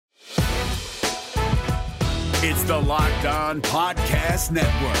It's the Locked On Podcast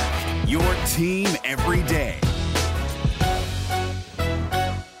Network, your team every day.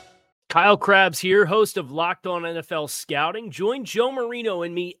 Kyle Krabs here, host of Locked On NFL Scouting. Join Joe Marino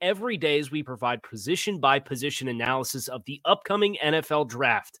and me every day as we provide position-by-position analysis of the upcoming NFL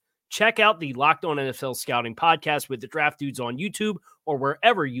Draft. Check out the Locked On NFL Scouting podcast with the Draft Dudes on YouTube or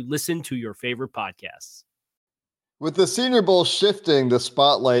wherever you listen to your favorite podcasts. With the Senior Bowl shifting the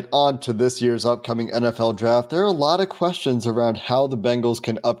spotlight onto this year's upcoming NFL Draft, there are a lot of questions around how the Bengals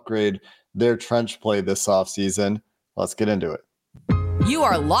can upgrade their trench play this offseason. Let's get into it. You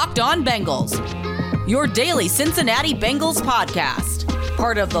are Locked On Bengals, your daily Cincinnati Bengals podcast.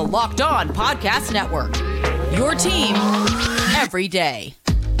 Part of the Locked On Podcast Network, your team every day.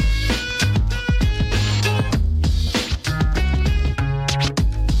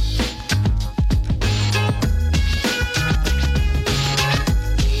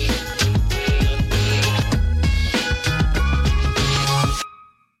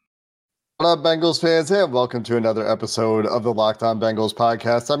 What up, Bengals fans, and welcome to another episode of the Locked On Bengals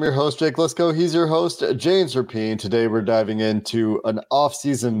podcast. I'm your host, Jake Lisco. He's your host, James Rapien. Today, we're diving into an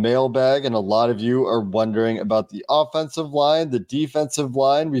off-season mailbag, and a lot of you are wondering about the offensive line, the defensive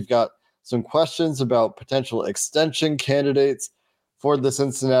line. We've got some questions about potential extension candidates for the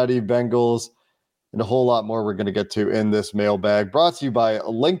Cincinnati Bengals, and a whole lot more we're going to get to in this mailbag. Brought to you by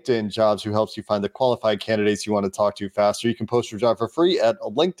LinkedIn Jobs, who helps you find the qualified candidates you want to talk to faster. You can post your job for free at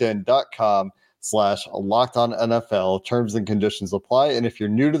linkedin.com/LockedOnNFL. Terms and conditions apply. And if you're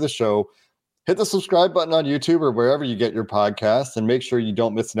new to the show, hit the subscribe button on YouTube or wherever you get your podcasts, and make sure you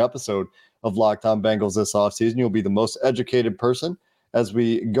don't miss an episode of Locked On Bengals this offseason. You'll be the most educated person as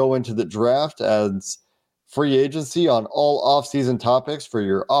we go into the draft, as free agency, on all offseason topics for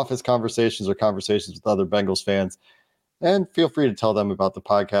your office conversations or conversations with other Bengals fans. And feel free to tell them about the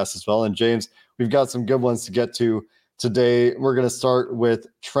podcast as well. And James, we've got some good ones to get to today. We're going to start with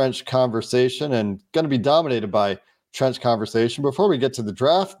trench conversation and going to be dominated by trench conversation. Before we get to the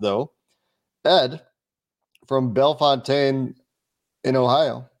draft, though, Ed from Bellefontaine in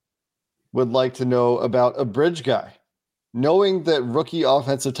Ohio would like to know about a bridge guy. Knowing that rookie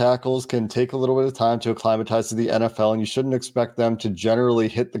offensive tackles can take a little bit of time to acclimatize to the NFL, and you shouldn't expect them to generally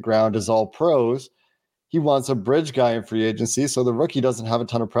hit the ground as all pros, he wants a bridge guy in free agency so the rookie doesn't have a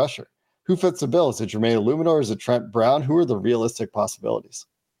ton of pressure. Who fits the bill? Is it Jermaine Illuminor? Is it Trent Brown? Who are the realistic possibilities?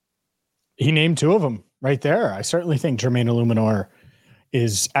 He named two of them right there. I certainly think Jermaine Illuminor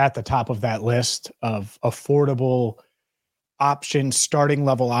is at the top of that list of affordable option, starting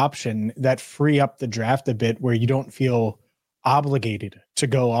level option that free up the draft a bit, where you don't feel obligated to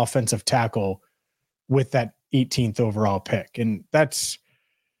go offensive tackle with that 18th overall pick. And that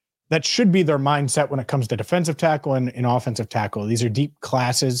should be their mindset when it comes to defensive tackle and offensive tackle. These are deep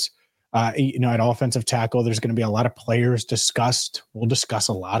classes. At offensive tackle, there's going to be a lot of players discussed. We'll discuss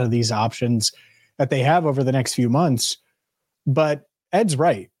a lot of these options that they have over the next few months. But Ed's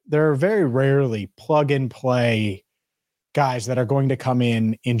right. There are very rarely plug and play guys that are going to come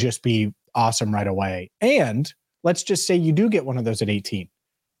in and just be awesome right away. And let's just say you do get one of those at 18.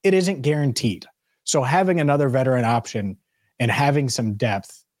 It isn't guaranteed. So having another veteran option and having some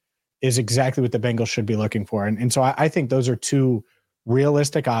depth is exactly what the Bengals should be looking for. And so I think those are two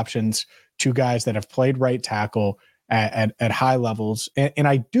realistic options, two guys that have played right tackle at high levels. And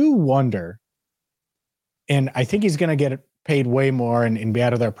I do wonder, and I think he's going to get paid way more and be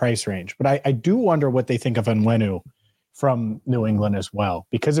out of their price range, but I do wonder what they think of Onwenu from New England as well.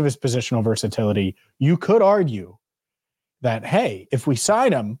 Because of his positional versatility, you could argue that, hey, if we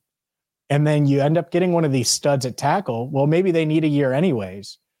sign him and then you end up getting one of these studs at tackle, well, maybe they need a year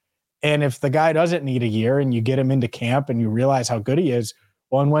anyways. And if the guy doesn't need a year and you get him into camp and you realize how good he is,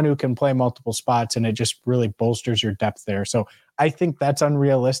 well, Onwenu can play multiple spots, and it just really bolsters your depth there. So I think that's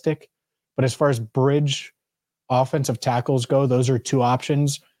unrealistic. But as far as bridge offensive tackles go, those are two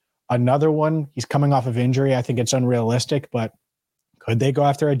options. Another one, he's coming off of injury. I think it's unrealistic, but could they go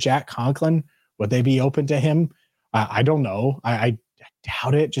after a Jack Conklin? Would they be open to him? I don't know. I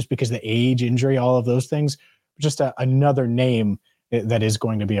doubt it, just because of the age, injury, all of those things. Just another name that is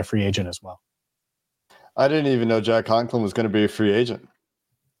going to be a free agent as well. I didn't even know Jack Conklin was going to be a free agent.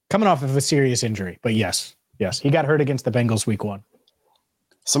 Coming off of a serious injury, but yes, he got hurt against the Bengals week 1.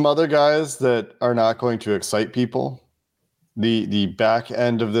 Some other guys that are not going to excite people, the back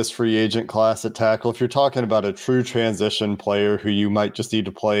end of this free agent class at tackle. If you're talking about a true transition player who you might just need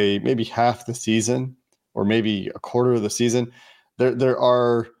to play maybe half the season or maybe a quarter of the season, there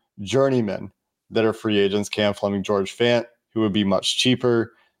are journeymen that are free agents. Cam Fleming, George Fant, who would be much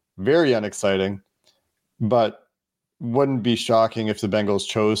cheaper, very unexciting. But wouldn't be shocking if the Bengals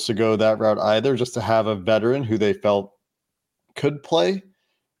chose to go that route either, just to have a veteran who they felt could play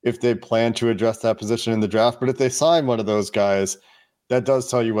if they plan to address that position in the draft. But if they sign one of those guys, that does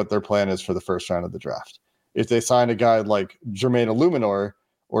tell you what their plan is for the first round of the draft. If they sign a guy like Jermaine Illuminor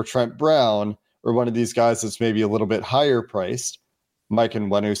or Trent Brown or one of these guys that's maybe a little bit higher priced, Mike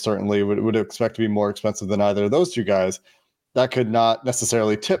and Wenu certainly would expect to be more expensive than either of those two guys. That could not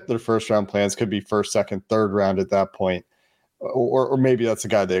necessarily tip their first round plans, could be first, second, third round at that point. Or maybe that's a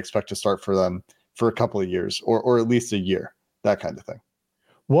guy they expect to start for them for a couple of years or at least a year, that kind of thing.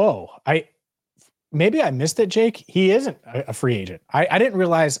 Whoa. Maybe I missed it, Jake. He isn't a free agent. I didn't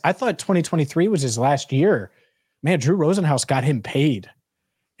realize. I thought 2023 was his last year. Man, Drew Rosenhaus got him paid.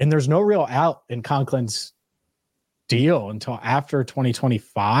 And there's no real out in Conklin's deal until after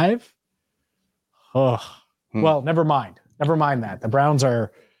 2025. Oh, well, never mind. Never mind that. The Browns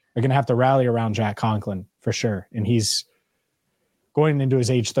are going to have to rally around Jack Conklin for sure. And he's going into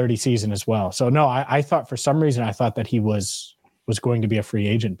his age 30 season as well. So no, I thought for some reason, I thought that he was going to be a free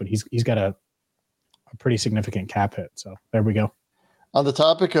agent, but he's got a pretty significant cap hit. So there we go. On the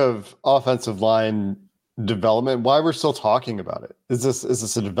topic of offensive line development, why we're still talking about it? Is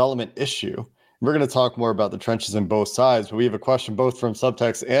this a development issue? We're going to talk more about the trenches in both sides, but we have a question both from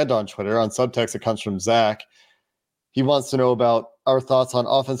Subtext and on Twitter. On Subtext, it comes from Zach. He wants to know about our thoughts on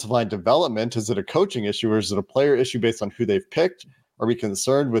offensive line development. Is it a coaching issue or is it a player issue based on who they've picked? Are we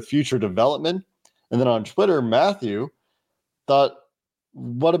concerned with future development? And then on Twitter, Matthew thought,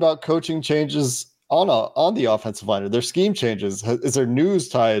 what about coaching changes on the offensive line? Are there scheme changes? Is there news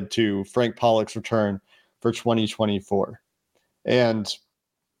tied to Frank Pollock's return for 2024? And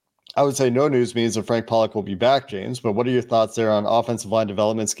I would say no news means that Frank Pollock will be back, James, but what are your thoughts there on offensive line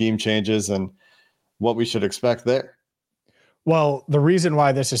development, scheme changes, and what we should expect there? Well, the reason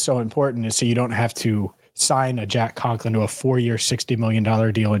why this is so important is so you don't have to sign a Jack Conklin to a 4-year, $60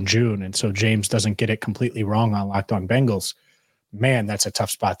 million deal in June. And so James doesn't get it completely wrong on Locked On Bengals. Man, that's a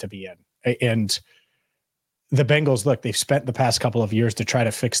tough spot to be in. And the Bengals, look, they've spent the past couple of years to try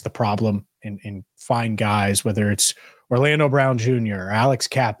to fix the problem and find guys, whether it's Orlando Brown Jr., Alex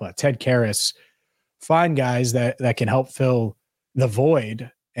Kappa, Ted Karras, find guys that can help fill the void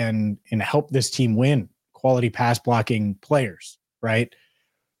and help this team win quality pass blocking players, right?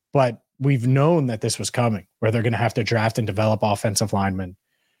 But we've known that this was coming, where they're going to have to draft and develop offensive linemen.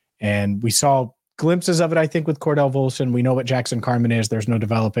 And we saw glimpses of it, I think, with Cordell Volson. We know what Jackson Carman is. There's no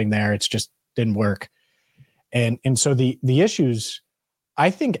developing there. It's just didn't work. And so the issues, I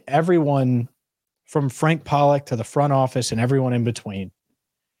think everyone from Frank Pollock to the front office and everyone in between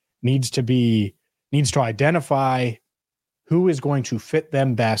needs to identify who is going to fit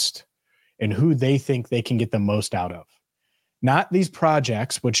them best and who they think they can get the most out of. Not these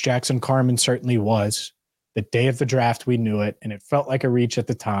projects, which Jackson Carman certainly was. The day of the draft, we knew it, and it felt like a reach at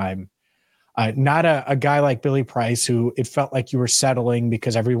the time. Not a guy like Billy Price, who it felt like you were settling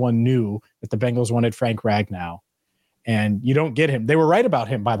because everyone knew that the Bengals wanted Frank Ragnow. And you don't get him. They were right about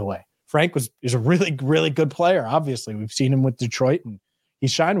him, by the way. Frank is a really, really good player, obviously. We've seen him with Detroit, and he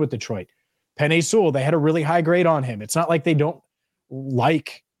shined with Detroit. Penei Sewell, they had a really high grade on him. It's not like they don't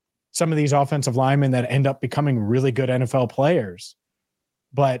like some of these offensive linemen that end up becoming really good NFL players,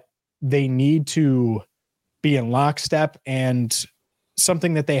 but they need to be in lockstep, and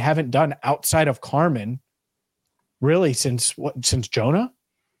something that they haven't done outside of Carman really since Jonah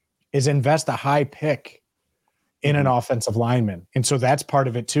is invest a high pick in an offensive lineman. And so that's part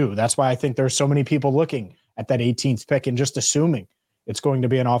of it too. That's why I think there's so many people looking at that 18th pick and just assuming it's going to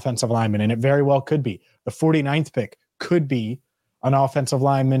be an offensive lineman. And it very well could be. The 49th pick could be an offensive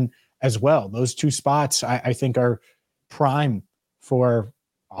lineman as well. Those two spots I think are prime for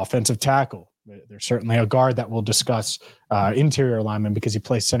offensive tackle. There's certainly a guard that we'll discuss, interior lineman, because he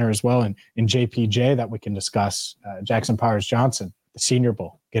plays center as well. And in JPJ that we can discuss, Jackson Powers Johnson, the Senior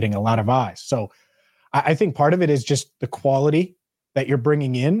Bowl, getting a lot of eyes. So I think part of it is just the quality that you're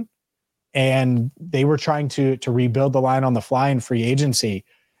bringing in. And they were trying to rebuild the line on the fly in free agency.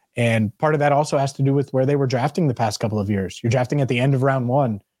 And part of that also has to do with where they were drafting the past couple of years. You're drafting at the end of round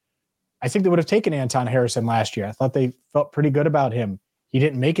one. I think they would have taken Anton Harrison last year. I thought they felt pretty good about him. He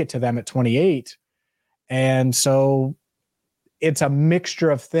didn't make it to them at 28. And so it's a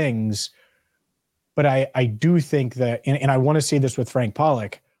mixture of things. But I do think that, and I want to see this with Frank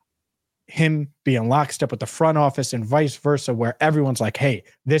Pollock, him being lockstep with the front office and vice versa, where everyone's like, hey,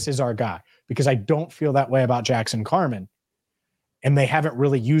 this is our guy. Because I don't feel that way about Jackson Carman. And they haven't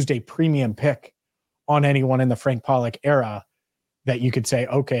really used a premium pick on anyone in the Frank Pollock era that you could say,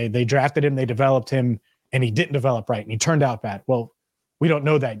 okay, they drafted him, they developed him, and he didn't develop right, and he turned out bad. Well, we don't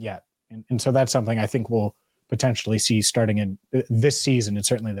know that yet. And so that's something I think will potentially see starting in this season and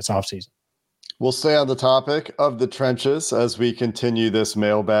certainly this offseason. We'll stay on the topic of the trenches as we continue this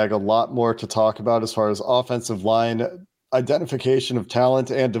mailbag. A lot more to talk about as far as offensive line identification of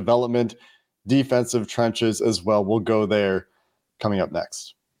talent and development, defensive trenches as well. We'll go there coming up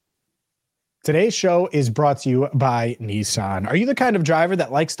next. Today's show is brought to you by Nissan. Are you the kind of driver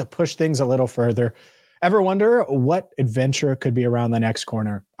that likes to push things a little further? Ever wonder what adventure could be around the next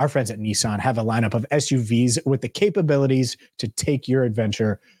corner? Our friends at Nissan have a lineup of SUVs with the capabilities to take your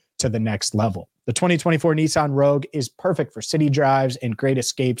adventure to the next level. The 2024 Nissan Rogue is perfect for city drives and great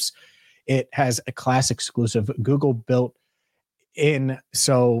escapes. It has a class exclusive Google built in,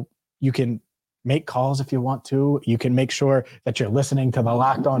 so you can make calls if you want to. You can make sure that you're listening to the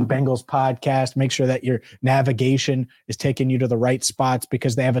Locked On Bengals podcast. Make sure that your navigation is taking you to the right spots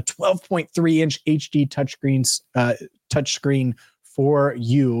because they have a 12.3-inch HD touchscreen for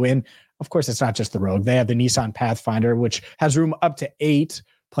you. And of course, it's not just the Rogue. They have the Nissan Pathfinder, which has room up to 8,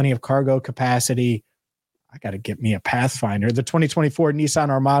 plenty of cargo capacity. I got to get me a Pathfinder. The 2024 Nissan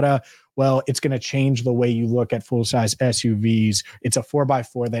Armada, well, it's going to change the way you look at full-size SUVs. It's a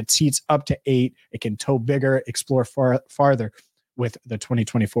 4x4 that seats up to 8. It can tow bigger, explore farther with the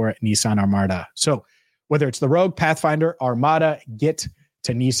 2024 Nissan Armada. So whether it's the Rogue, Pathfinder, Armada, get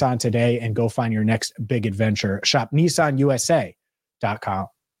to Nissan today and go find your next big adventure. Shop NissanUSA.com.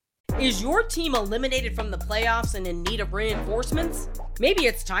 Is your team eliminated from the playoffs and in need of reinforcements? Maybe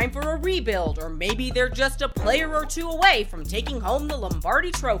it's time for a rebuild, or maybe they're just a player or two away from taking home the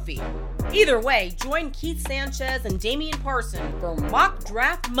Lombardi Trophy. Either way, join Keith Sanchez and Damian Parson for Mock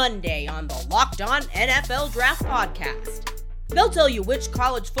Draft Monday on the Locked On NFL Draft Podcast. They'll tell you which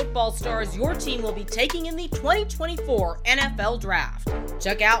college football stars your team will be taking in the 2024 NFL Draft.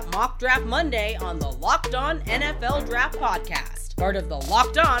 Check out Mock Draft Monday on the Locked On NFL Draft Podcast, part of the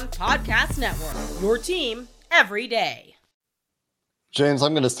Locked On Podcast Network, your team every day. James,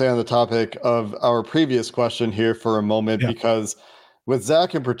 I'm going to stay on the topic of our previous question here for a moment because with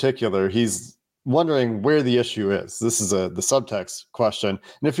Zach in particular, he's wondering where the issue is. This is the subtext question.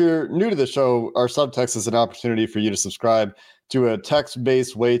 And if you're new to the show, our subtext is an opportunity for you to subscribe to a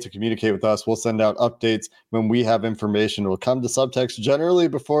text-based way to communicate with us. We'll send out updates when we have information. It will come to subtext generally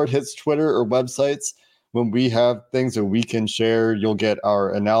before it hits Twitter or websites. When we have things that we can share, you'll get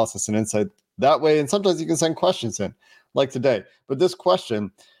our analysis and insight that way. And sometimes you can send questions in, like today. But this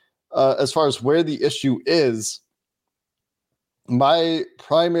question, as far as where the issue is, my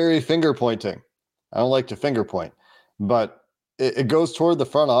primary finger pointing, I don't like to finger point, but it goes toward the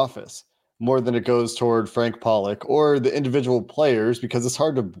front office more than it goes toward Frank Pollock or the individual players, because it's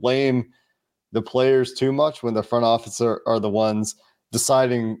hard to blame the players too much when the front office are the ones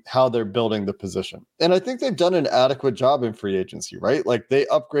deciding how they're building the position. And I think they've done an adequate job in free agency, right? Like they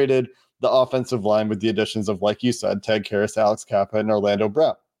upgraded the offensive line with the additions of, like you said, Ted Karras, Alex Kappa, and Orlando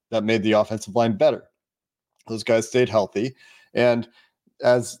Brown. That made the offensive line better. Those guys stayed healthy. And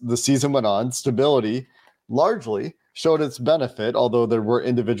as the season went on, stability largely showed its benefit, although there were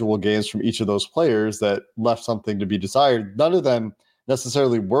individual games from each of those players that left something to be desired. None of them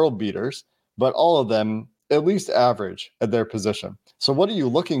necessarily world beaters, but all of them at least average at their position. So what are you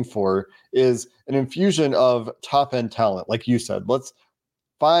looking for is an infusion of top-end talent. Like you said, let's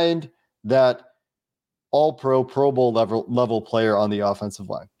find that all-pro, Pro Bowl level player on the offensive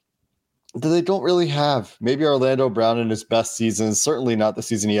line that they don't really have. Maybe Orlando Brown in his best season, certainly not the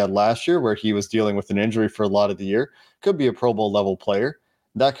season he had last year where he was dealing with an injury for a lot of the year, could be a Pro Bowl level player.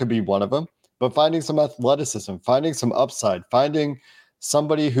 That could be one of them. But finding some athleticism, finding some upside, finding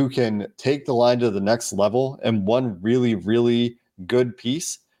somebody who can take the line to the next level, and one really, really good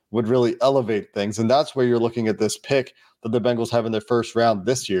piece would really elevate things. And that's where you're looking at this pick that the Bengals have in their first round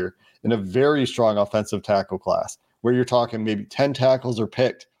this year in a very strong offensive tackle class, where you're talking maybe 10 tackles are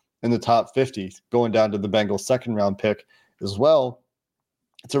picked in the top 50, going down to the Bengals second round pick as well.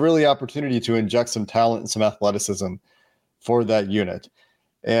 It's a really opportunity to inject some talent and some athleticism for that unit.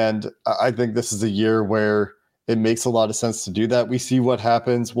 And I think this is a year where it makes a lot of sense to do that. We see what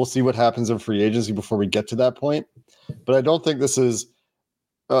happens. We'll see what happens in free agency before we get to that point. But I don't think this is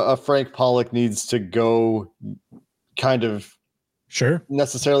a Frank Pollock needs to go kind of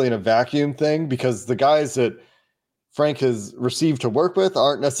necessarily in a vacuum thing, because the guys that Frank has received to work with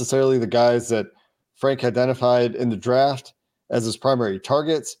aren't necessarily the guys that Frank identified in the draft as his primary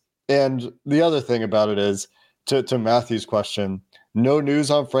targets. And the other thing about it is, to Matthew's question, no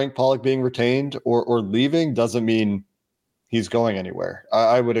news on Frank Pollock being retained or leaving doesn't mean he's going anywhere.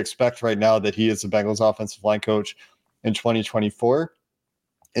 I would expect right now that he is the Bengals offensive line coach in 2024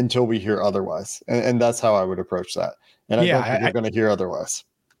 until we hear otherwise. And that's how I would approach that. And I don't think you're going to hear otherwise.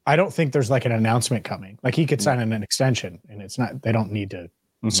 I don't think there's like an announcement coming. Like he could sign an extension and it's not, they don't need to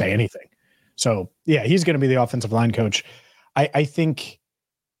say anything. So yeah, he's going to be the offensive line coach. I think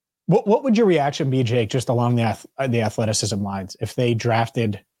what would your reaction be, Jake, just along the athleticism lines if they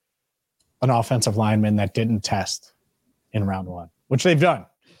drafted an offensive lineman that didn't test in round 1, which they've done,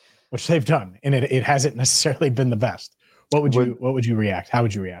 and it hasn't necessarily been the best. What would you react? How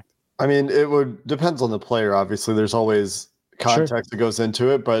would you react? I mean, depends on the player. Obviously, there's always context that goes into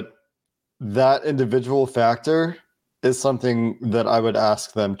it, but that individual factor is something that I would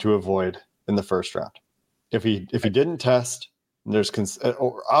ask them to avoid in the first round. If he didn't test,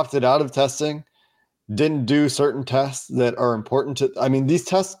 or opted out of testing, didn't do certain tests that are important to, I mean, these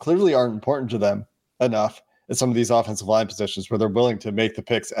tests clearly aren't important to them enough at some of these offensive line positions where they're willing to make the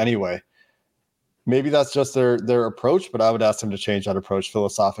picks anyway. Maybe that's just their approach, but I would ask them to change that approach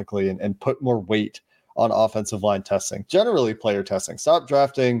philosophically and put more weight on offensive line testing, generally player testing. Stop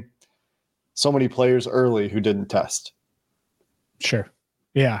drafting so many players early who didn't test. Sure.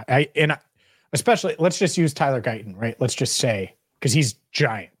 Yeah. Especially, let's just use Tyler Guyton, right? Let's just say, because he's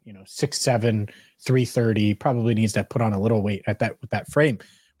giant, 6'7", 330, probably needs to put on a little weight with that frame,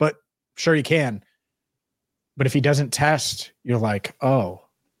 but sure he can. But if he doesn't test, you're like, oh,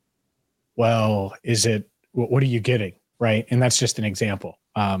 well, what are you getting? Right. And that's just an example.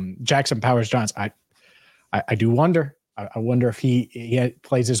 Jackson Powers-Johnson, I do wonder. I wonder if he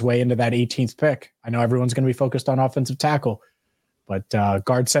plays his way into that 18th pick. I know everyone's going to be focused on offensive tackle, but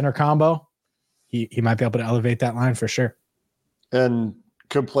guard center combo, he might be able to elevate that line for sure. And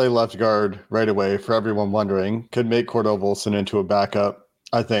could play left guard right away for everyone wondering. Could make Cordell Volson into a backup.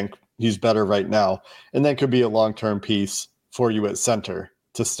 I think he's better right now. And then could be a long-term piece for you at center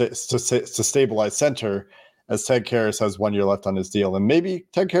to stabilize center, as Ted Karras has 1 year left on his deal. And maybe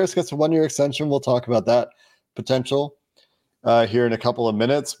Ted Karras gets a 1 year extension. We'll talk about that potential here in a couple of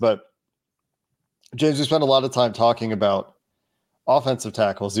minutes. But James, we spent a lot of time talking about offensive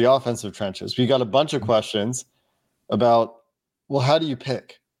tackles, the offensive trenches. We got a bunch of questions about, well, how do you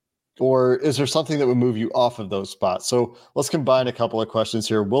pick? Or is there something that would move you off of those spots? So let's combine a couple of questions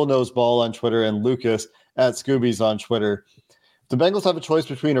here. Will Knows Ball on Twitter and Lucas at Scoobies on Twitter. The Bengals have a choice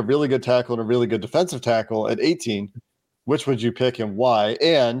between a really good tackle and a really good defensive tackle at 18. Which would you pick and why?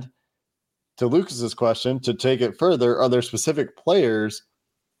 And to Lucas's question, to take it further, are there specific players,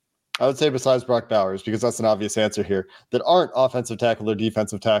 I would say besides Brock Bowers, because that's an obvious answer here, that aren't offensive tackle or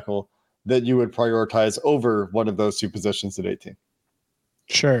defensive tackle that you would prioritize over one of those two positions at 18?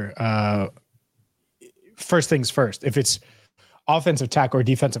 Sure. First things first, if it's offensive tackle or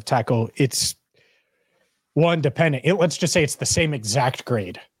defensive tackle, it's one dependent. Let's just say it's the same exact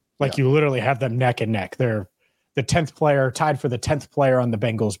grade. Like you literally have them neck and neck. They're the 10th player, tied for the 10th player on the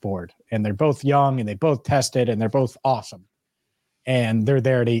Bengals board. And they're both young and they both tested and they're both awesome. And they're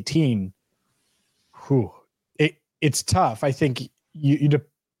there at 18. It's tough. I think you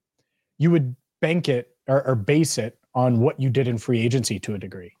would bank it or base it on what you did in free agency to a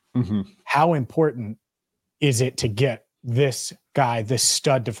degree. Mm-hmm. How important is it to get this guy, this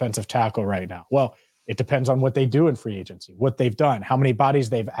stud defensive tackle right now? Well, it depends on what they do in free agency, what they've done, how many bodies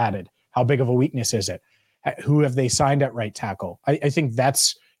they've added, how big of a weakness is it, who have they signed at right tackle. I think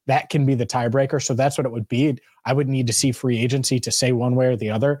that can be the tiebreaker. So that's what it would be. I would need to see free agency to say one way or the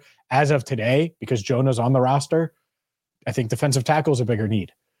other. As of today, because Jonah's on the roster, I think defensive tackle is a bigger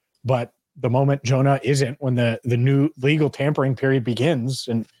need. But the moment Jonah isn't, when the new legal tampering period begins,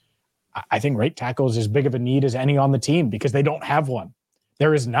 and I think right tackle is as big of a need as any on the team because they don't have one.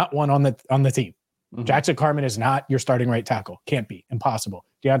 There is not one on the team. Mm-hmm. Jackson Carman is not your starting right tackle. Can't be. Impossible.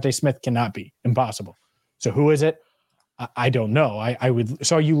 Deontay Smith cannot be. Impossible. So who is it? I don't know. I would.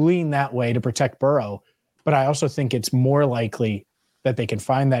 So you lean that way to protect Burrow, but I also think it's more likely that they can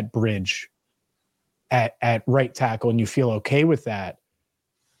find that bridge at right tackle, and you feel okay with that,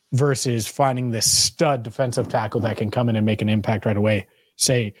 versus finding this stud defensive tackle that can come in and make an impact right away,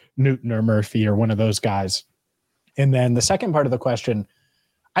 say Newton or Murphy or one of those guys. And then the second part of the question,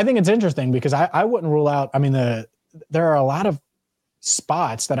 I think it's interesting because I wouldn't rule out. I mean, there are a lot of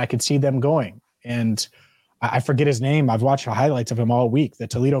spots that I could see them going, and I forget his name. I've watched the highlights of him all week. The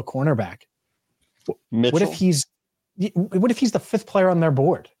Toledo cornerback. Mitchell? What if he's the fifth player on their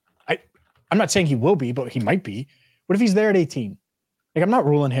board? I'm not saying he will be, but he might be. What if he's there at 18? Like, I'm not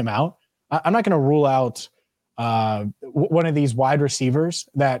ruling him out. I'm not going to rule out one of these wide receivers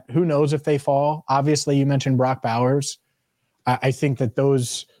that who knows if they fall. Obviously, you mentioned Brock Bowers. I think that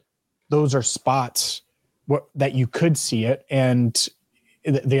those are spots that you could see it. And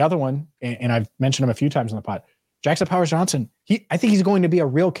the other one, and I've mentioned him a few times in the pod, Jackson Powers-Johnson, I think he's going to be a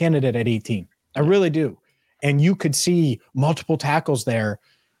real candidate at 18. I really do. And you could see multiple tackles there.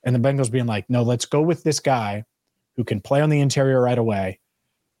 And the Bengals being like, no, let's go with this guy who can play on the interior right away.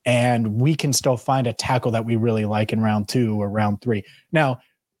 And we can still find a tackle that we really like in round 2 or round 3. Now,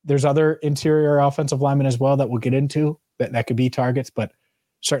 there's other interior offensive linemen as well that we'll get into that could be targets, but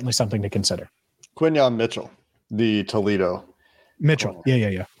certainly something to consider. Quinyon Mitchell, the Toledo. Mitchell. Corner.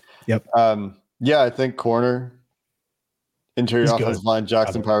 Yeah. Yep. I think corner, interior He's offensive line,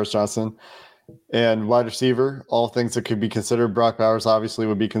 Jackson Powers Johnson, and wide receiver, all things that could be considered. Brock Bowers obviously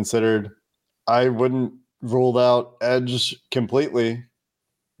would be considered. I wouldn't rule out edge completely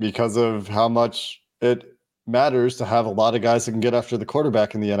because of how much it matters to have a lot of guys that can get after the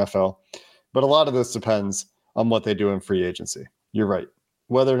quarterback in the NFL. But a lot of this depends on what they do in free agency. You're right.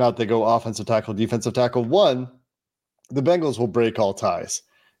 Whether or not they go offensive tackle, defensive tackle, one, the Bengals will break all ties.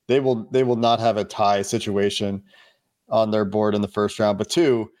 They will not have a tie situation on their board in the first round. But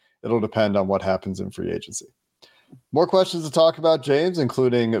two, it'll depend on what happens in free agency. More questions to talk about, James,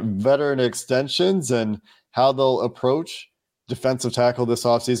 including veteran extensions and how they'll approach defensive tackle this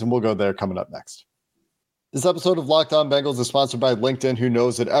offseason. We'll go there coming up next. This episode of Locked On Bengals is sponsored by LinkedIn, who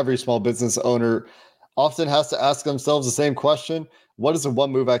knows that every small business owner often has to ask themselves the same question: what is the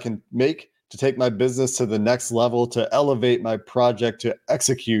one move I can make to take my business to the next level, to elevate my project, to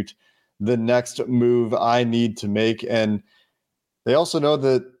execute the next move I need to make? And they also know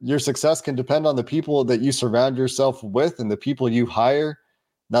that your success can depend on the people that you surround yourself with and the people you hire.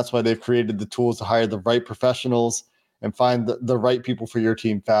 That's why they've created the tools to hire the right professionals and find the right people for your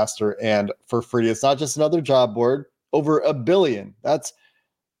team faster and for free. It's not just another job board. Over 1 billion. That's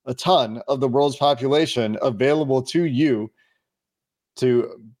a ton of the world's population available to you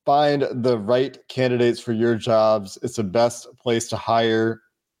to find the right candidates for your jobs. It's the best place to hire.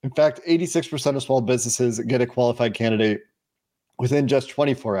 In fact, 86% of small businesses get a qualified candidate within just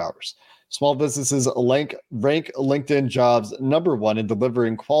 24 hours. Small businesses rank LinkedIn jobs number 1 in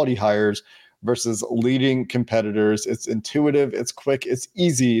delivering quality hires versus leading competitors. It's intuitive, it's quick, it's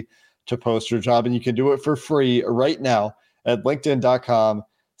easy to post your job, and you can do it for free right now at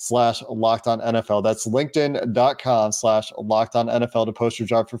linkedin.com/LockedOnNFL. That's linkedin.com/LockedOnNFL to post your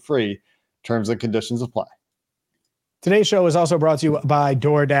job for free. Terms and conditions apply. Today's show is also brought to you by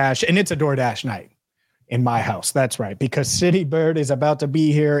DoorDash, and it's a DoorDash night in my house. That's right, because City Bird is about to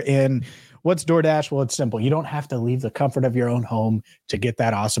be here. In what's DoorDash? Well, it's simple. You don't have to leave the comfort of your own home to get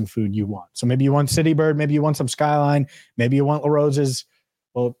that awesome food you want. So maybe you want City Bird, maybe you want some Skyline, maybe you want La Rosa's.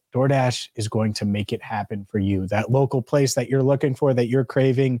 Well, DoorDash is going to make it happen for you. That local place that you're looking for, that you're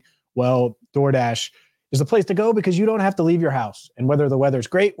craving, well, DoorDash is the place to go because you don't have to leave your house. And whether the weather's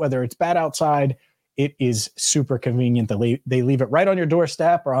great, whether it's bad outside, it is super convenient. They leave it right on your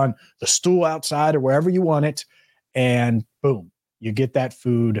doorstep or on the stool outside or wherever you want it. And boom, you get that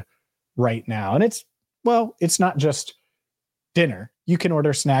food right now. And it's not just dinner. You can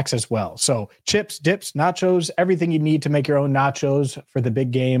order snacks as well. So chips, dips, nachos, everything you need to make your own nachos for the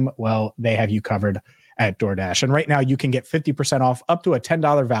big game. Well, they have you covered at DoorDash. And right now you can get 50% off up to a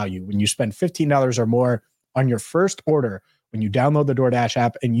 $10 value when you spend $15 or more on your first order when you download the DoorDash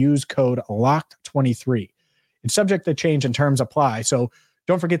app and use code LOCKED23. It's subject to change and terms apply. So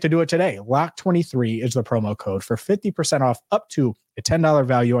don't forget to do it today. LOCK23 is the promo code for 50% off up to a $10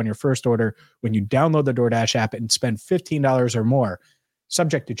 value on your first order when you download the DoorDash app and spend $15 or more.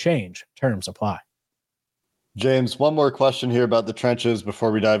 Subject to change. Terms apply. James, one more question here about the trenches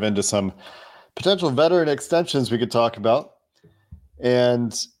before we dive into some potential veteran extensions we could talk about.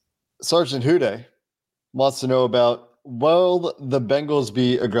 And Sergeant Hude wants to know about, will the Bengals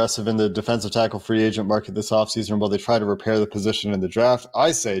be aggressive in the defensive tackle free agent market this offseason? Will they try to repair the position in the draft?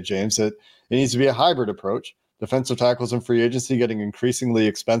 I say, James, that it needs to be a hybrid approach. Defensive tackles in free agency getting increasingly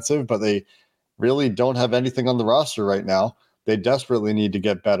expensive, but they really don't have anything on the roster right now. They desperately need to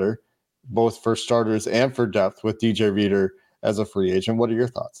get better, both for starters and for depth, with DJ Reader as a free agent. What are your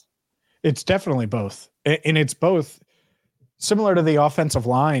thoughts? It's definitely both. And it's both similar to the offensive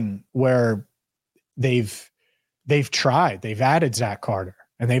line where they've tried. They've added Zach Carter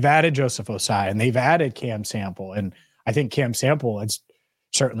and they've added Joseph Osai and they've added Cam Sample. And I think Cam Sample has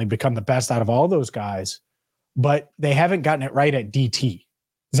certainly become the best out of all those guys, but they haven't gotten it right at DT.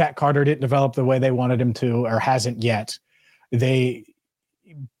 Zach Carter didn't develop the way they wanted him to, or hasn't yet. They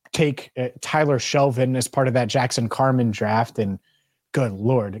take Tyler Shelvin as part of that Jackson Carman draft, and good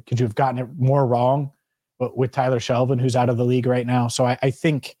Lord, could you have gotten it more wrong with Tyler Shelvin, who's out of the league right now? So I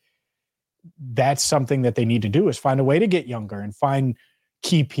think that's something that they need to do, is find a way to get younger and find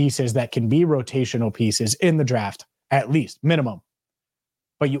key pieces that can be rotational pieces in the draft, at least minimum.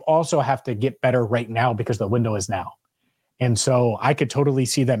 But you also have to get better right now because the window is now. And so I could totally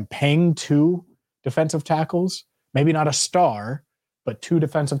see them paying 2 defensive tackles, maybe not a star, but 2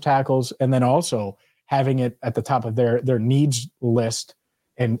 defensive tackles, and then also having it at the top of their needs list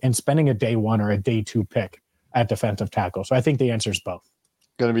and spending a day 1 or a day 2 pick at defensive tackle. So I think the answer is both.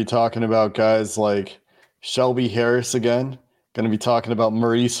 Going to be talking about guys like Shelby Harris again. Going to be talking about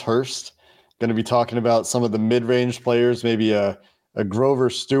Maurice Hurst. Going to be talking about some of the mid-range players, maybe a Grover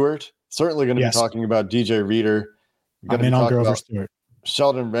Stewart. Certainly going to be talking about DJ Reader. I'm in on Grover Stewart.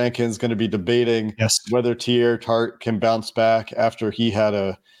 Sheldon Rankin's going to be debating whether Teair Tart can bounce back after he had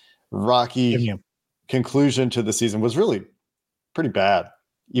a rocky conclusion to the season. Was really pretty bad,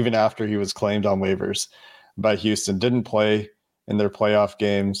 even after he was claimed on waivers by Houston. Didn't play in their playoff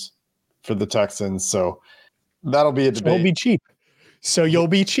games for the Texans. So that'll be a debate. You'll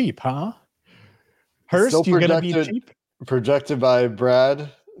be cheap, huh? Hurst, you're going to be cheap? Projected by Brad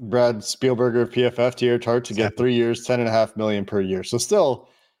Spielberger of PFF, Teair Tart to get 3 years, $10.5 million per year. So still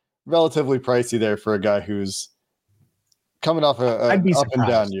relatively pricey there for a guy who's coming off a up and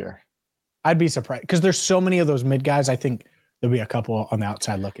down year. I'd be surprised because there's so many of those mid guys. I think there'll be a couple on the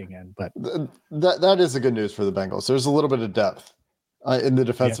outside looking in, but that is the good news for the Bengals. There's a little bit of depth in the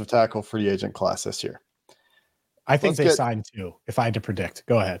defensive tackle free agent class this year. I think they signed 2. If I had to predict,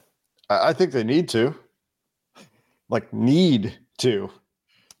 go ahead. I think they need to.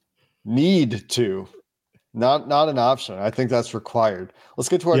 Need to. Not an option. I think that's required. Let's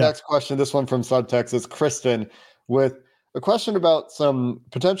get to our next question. This one from Subtext. It's Kristen with a question about some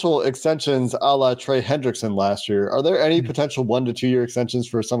potential extensions a la Trey Hendrickson last year. Are there any potential 1 to 2 year extensions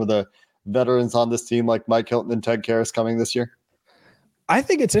for some of the veterans on this team like Mike Hilton and Ted Karras coming this year? I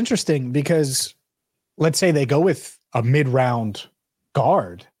think it's interesting because let's say they go with a mid-round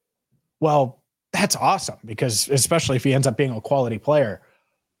guard. Well, that's awesome because especially if he ends up being a quality player.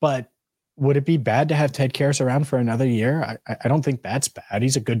 But would it be bad to have Ted Karras around for another year? I don't think that's bad.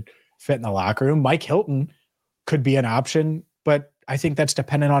 He's a good fit in the locker room. Mike Hilton could be an option, but I think that's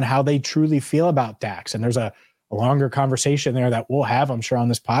dependent on how they truly feel about Dax. And there's a longer conversation there that we'll have, I'm sure, on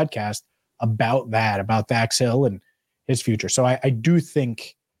this podcast about Dax Hill and his future. So I do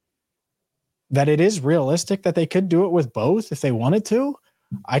think that it is realistic that they could do it with both if they wanted to.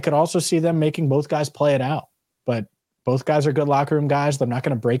 I could also see them making both guys play it out, but both guys are good locker room guys. They're not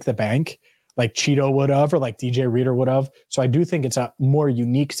going to break the bank like Cheeto would have or like DJ Reader would have. So I do think it's a more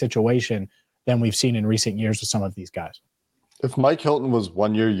unique situation than we've seen in recent years with some of these guys. If Mike Hilton was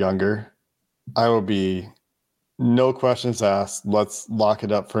 1 year younger, I would be no questions asked. Let's lock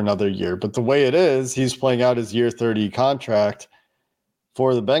it up for another year. But the way it is, he's playing out his year 30 contract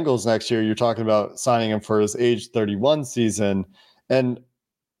for the Bengals next year. You're talking about signing him for his age 31 season. And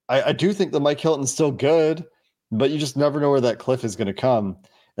I do think that Mike Hilton's still good, but you just never know where that cliff is going to come.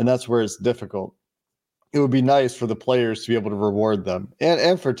 And that's where it's difficult. It would be nice for the players to be able to reward them.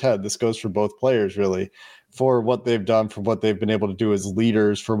 And for Ted, this goes for both players, really, for what they've done, for what they've been able to do as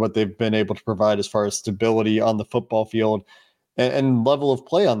leaders, for what they've been able to provide as far as stability on the football field and level of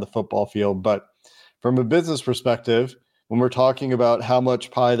play on the football field. But from a business perspective, when we're talking about how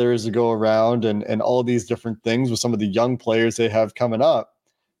much pie there is to go around and all these different things with some of the young players they have coming up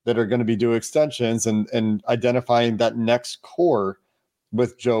that are going to be due extensions and identifying that next core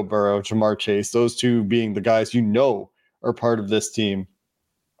with Joe Burrow, Jamar Chase, those two being the guys are part of this team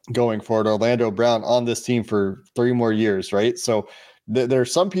going forward. Orlando Brown on this team for 3 more years, right? So there are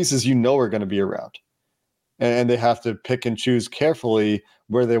some pieces are going to be around. And they have to pick and choose carefully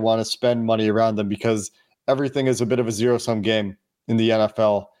where they want to spend money around them because everything is a bit of a zero-sum game in the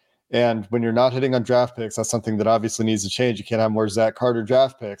NFL. And when you're not hitting on draft picks, that's something that obviously needs to change. You can't have more Zach Carter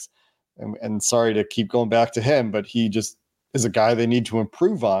draft picks. And sorry to keep going back to him, but he just is a guy they need to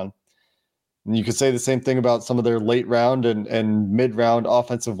improve on. And you could say the same thing about some of their late round and mid-round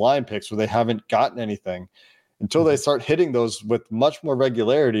offensive line picks where they haven't gotten anything. Until they start hitting those with much more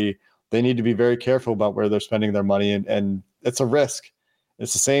regularity, they need to be very careful about where they're spending their money. And it's a risk.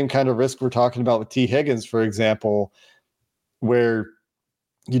 It's the same kind of risk we're talking about with T. Higgins, for example, where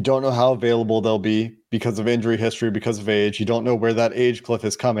you don't know how available they'll be because of injury history, because of age. You don't know where that age cliff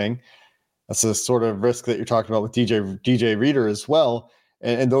is coming. That's the sort of risk that you're talking about with DJ Reader as well.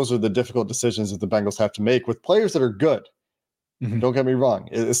 And those are the difficult decisions that the Bengals have to make with players that are good. Mm-hmm. Don't get me wrong.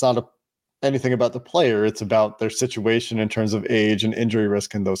 It's not anything about the player. It's about their situation in terms of age and injury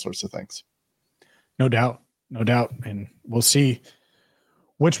risk and those sorts of things. No doubt. And we'll see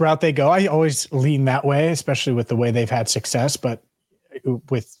which route they go. I always lean that way, especially with the way they've had success, but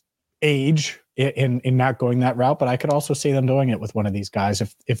with age in not going that route. But I could also see them doing it with one of these guys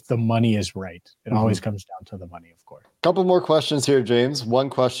if the money is right. It always comes down to the money, of course. Couple more questions here, James. One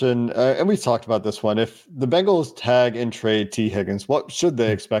question, and we've talked about this one. If the Bengals tag and trade T. Higgins, what should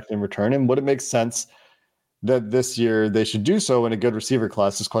they expect in return? And would it make sense that this year they should do so in a good receiver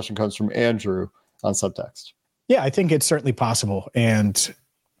class? This question comes from Andrew on Subtext. Yeah, I think it's certainly possible. And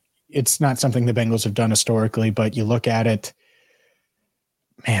it's not something the Bengals have done historically, but you look at it,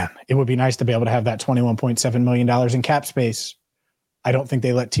 man, it would be nice to be able to have that $21.7 million in cap space. I don't think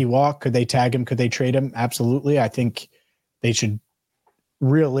they let T walk. Could they tag him? Could they trade him? Absolutely. I think they should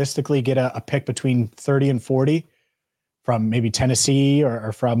realistically get a pick between 30 and 40 from maybe Tennessee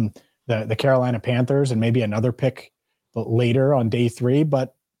or from the Carolina Panthers, and maybe another pick later on day 3,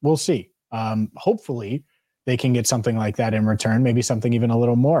 but we'll see. Hopefully they can get something like that in return, maybe something even a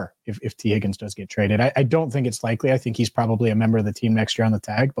little more if T Higgins does get traded. I don't think it's likely. I think he's probably a member of the team next year on the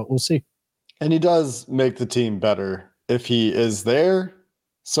tag, but we'll see. And he does make the team better if he is there.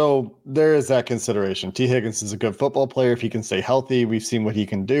 So there is that consideration. T Higgins is a good football player. If he can stay healthy, we've seen what he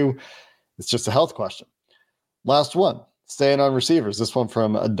can do. It's just a health question. Last one, staying on receivers. This one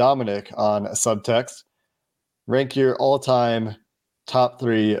from Dominic on Subtext. Rank your all-time top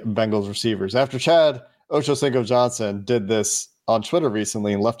 3 Bengals receivers. After Chad Ochocinco-Johnson did this on Twitter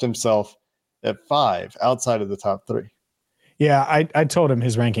recently and left himself at 5 outside of the top 3. Yeah, I told him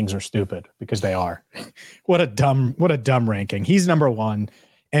his rankings are stupid because they are. What a dumb ranking. He's number 1.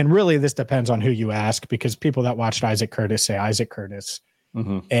 And really this depends on who you ask, because people that watched Isaac Curtis say Isaac Curtis.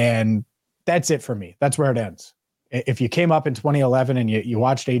 Mm-hmm. And that's it for me. That's where it ends. If you came up in 2011 and you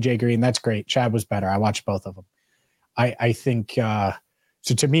watched AJ Green, that's great. Chad was better. I watched both of them. I think, so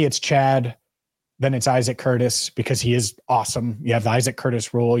to me, it's Chad, then it's Isaac Curtis, because he is awesome. You have the Isaac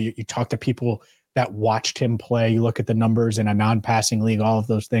Curtis rule. You talk to people that watched him play. You look at the numbers in a non-passing league, all of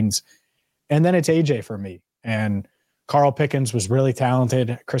those things. And then it's AJ for me. And Carl Pickens was really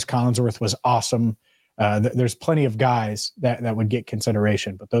talented. Chris Collinsworth was awesome. There's plenty of guys that would get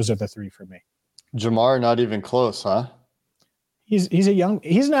consideration, but those are the 3 for me. Jamar, not even close, huh? He's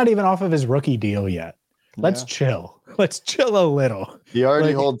not even off of his rookie deal yet. Let's chill. Let's chill a little. He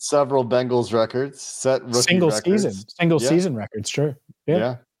already holds several Bengals records, set rookie single season records. Sure.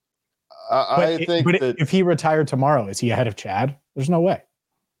 Yeah. I think that if he retired tomorrow, is he ahead of Chad? There's no way.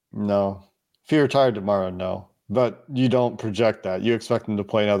 No. If he retired tomorrow, no. But you don't project that. You expect him to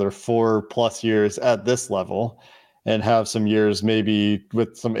play another 4+ years at this level and have some years maybe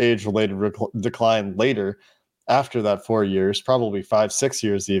with some age-related decline later after that 4 years, probably 5-6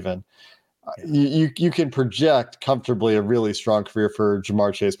 years even. You can project comfortably a really strong career for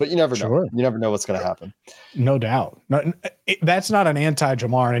Jamar Chase, but you never know. Sure. You never know what's going to happen. No doubt. No, that's not an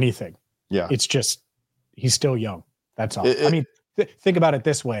anti-Jamar anything. Yeah. It's just he's still young. That's all. Think about it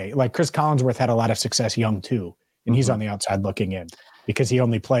this way. Like Chris Collinsworth had a lot of success young too, and he's on the outside looking in because he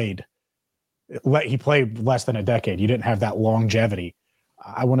only played less than a decade. You didn't have that longevity.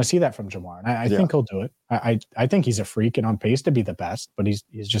 I want to see that from Jamar, and I think he'll do it. I think he's a freak and on pace to be the best, but he's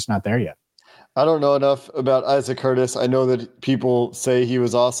just not there yet. I don't know enough about Isaac Curtis. I know that people say he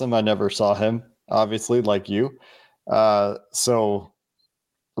was awesome. I never saw him, obviously, like you. So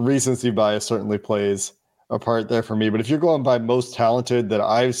recency bias certainly plays a part there for me. But if you're going by most talented that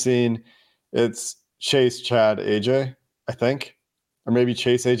I've seen, it's Chase, Chad, AJ, I think. Or maybe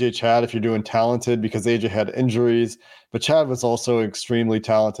Chase, AJ, Chad if you're doing talented, because AJ had injuries. But Chad was also extremely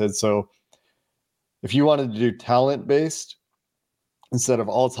talented. So if you wanted to do talent-based instead of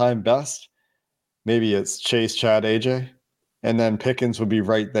all-time best, maybe it's Chase, Chad, AJ. And then Pickens would be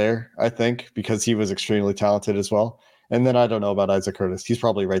right there, I think, because he was extremely talented as well. And then I don't know about Isaac Curtis. He's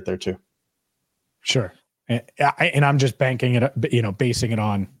probably right there too. Sure. And I'm just basing it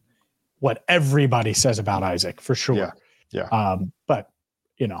on what everybody says about Isaac for sure. Yeah. But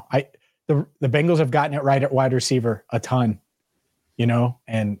the Bengals have gotten it right at wide receiver a ton,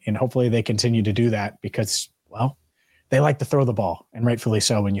 and hopefully they continue to do that because, well, they like to throw the ball, and rightfully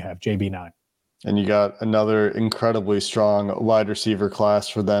so when you have JB9. And you got another incredibly strong wide receiver class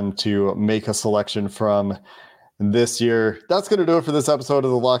for them to make a selection from this year. That's going to do it for this episode of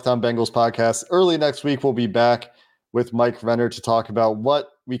the Locked On Bengals podcast. Early next week, we'll be back with Mike Renner to talk about what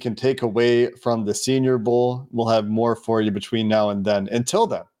we can take away from the Senior Bowl. We'll have more for you between now and then. Until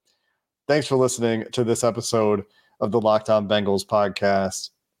then, thanks for listening to this episode of the Locked On Bengals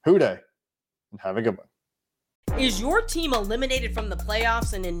podcast. Hooday, and have a good one. Is your team eliminated from the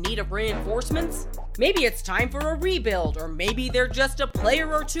playoffs and in need of reinforcements? Maybe it's time for a rebuild, or maybe they're just a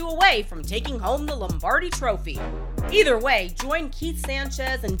player or 2 away from taking home the Lombardi Trophy. Either way, join Keith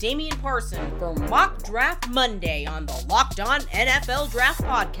Sanchez and Damian Parson for Mock Draft Monday on the Locked On NFL Draft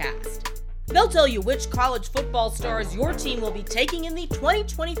Podcast. They'll tell you which college football stars your team will be taking in the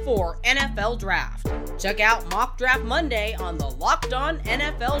 2024 NFL Draft. Check out Mock Draft Monday on the Locked On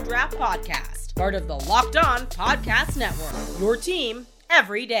NFL Draft Podcast, part of the Locked On Podcast Network. Your team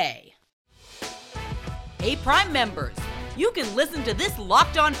every day. Hey, Prime members, you can listen to this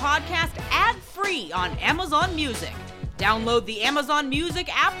Locked On podcast ad-free on Amazon Music. Download the Amazon Music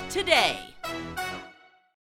app today.